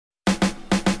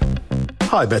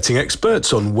Hi betting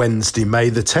experts, on Wednesday, May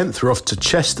the 10th, we're off to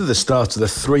Chester, the start of the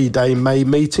 3-day May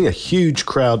meeting, a huge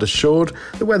crowd assured.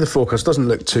 The weather forecast doesn't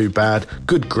look too bad,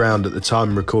 good ground at the time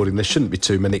of recording, there shouldn't be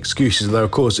too many excuses, though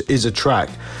of course it is a track,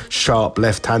 sharp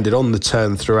left-handed on the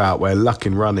turn throughout, where luck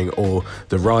in running or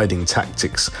the riding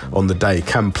tactics on the day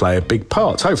can play a big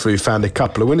part. Hopefully we found a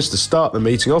couple of winners to start the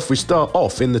meeting off. We start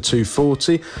off in the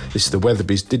 240, this is the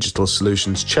Weatherby's Digital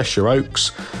Solutions Cheshire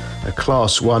Oaks, a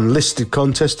Class 1 listed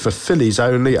contest for fillies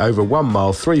only, over 1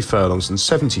 mile, 3 furlongs and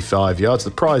 75 yards.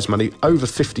 The prize money over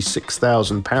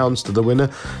 £56,000 to the winner.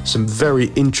 Some very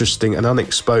interesting and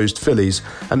unexposed fillies,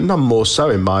 and none more so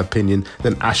in my opinion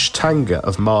than Ashtanga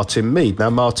of Martin Mead.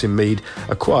 Now Martin Mead,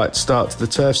 a quiet start to the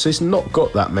turf season, not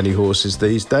got that many horses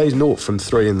these days, 0 from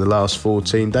 3 in the last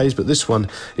 14 days, but this one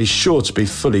is sure to be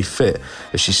fully fit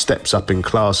as she steps up in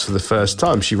class for the first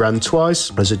time. She ran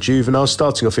twice as a juvenile,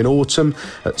 starting off in autumn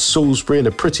at Salisbury in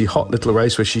a pretty hot little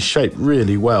race where she shaped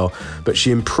really well, but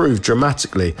she improved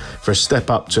dramatically for a step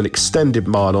up to an extended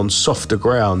mile on softer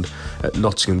ground at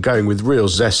Nottingham, going with real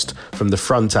zest from the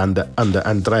front under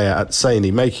Andrea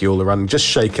Atzeni, making all the running, just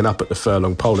shaken up at the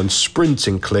furlong pole and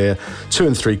sprinting clear 2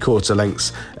 3/4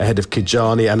 lengths ahead of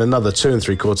Kijani, and another 2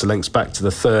 3/4 lengths back to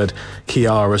the third,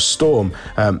 Kiara Storm.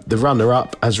 The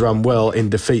runner-up has run well in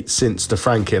defeat since De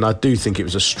Frankie, and I do think it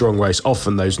was a strong race.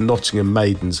 Often those Nottingham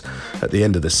maidens at the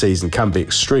end of the season can be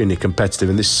extremely competitive,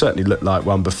 and this certainly looked like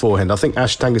one beforehand. I think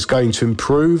Ashtanga is going to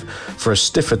improve for a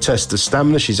stiffer test of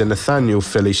stamina. She's a Nathaniel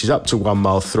filly. She's up to 1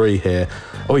 mile 3 here.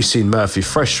 Oisin Murphy,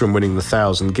 fresh from winning the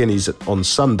 1,000 guineas on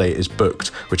Sunday, is booked,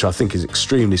 which I think is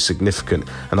extremely significant,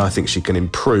 and I think she can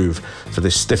improve for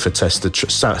this stiffer test of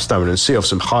stamina and see off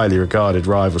some highly regarded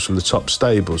rivals from the top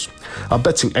stables. Our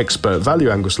betting expert value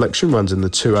angle selection runs in the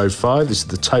 205. This is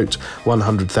the Tote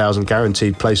 100,000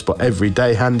 guaranteed play spot every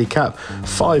day handicap,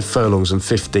 5 furlongs and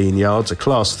 15 yards, a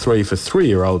Class 3 for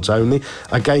 3-year-olds only.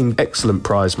 Again, excellent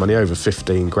prize money, over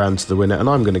 15 grand to the winner, and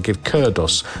I'm going to give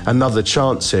Kurdos another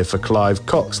chance here for Clive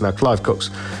Cox. Now, Clive Cox,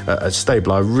 a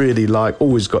stable I really like,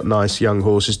 always got nice young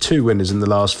horses, 2 winners in the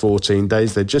last 14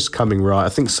 days. They're just coming right. I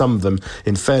think some of them,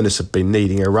 in fairness, have been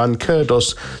needing a run.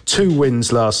 Kurdos, 2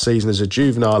 wins last season as a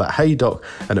juvenile at Haydock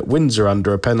and at Windsor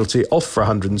under a penalty, off for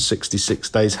 166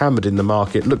 days, hammered in the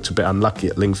market, looked a bit unlucky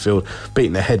at Lingfield,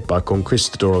 beaten ahead by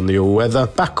Conquistador on the all-weather.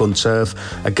 Back on turf,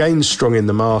 again strong in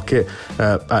the market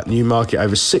at Newmarket,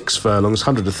 over 6 furlongs,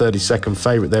 132nd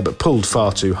favourite there, but pulled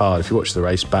far too hard. If you watch the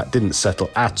race back, didn't settle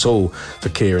at all for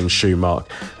Kieran Schumark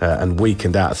and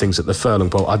weakened out of things at the furlong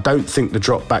pole. I don't think the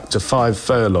drop back to 5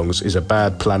 furlongs is a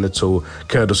bad plan at all.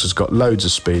 Kurdos has got loads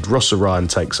of speed. Ross Orion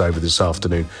takes over this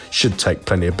afternoon, should take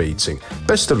plenty of beating.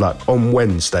 Best of luck on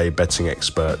Wednesday, betting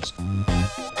experts.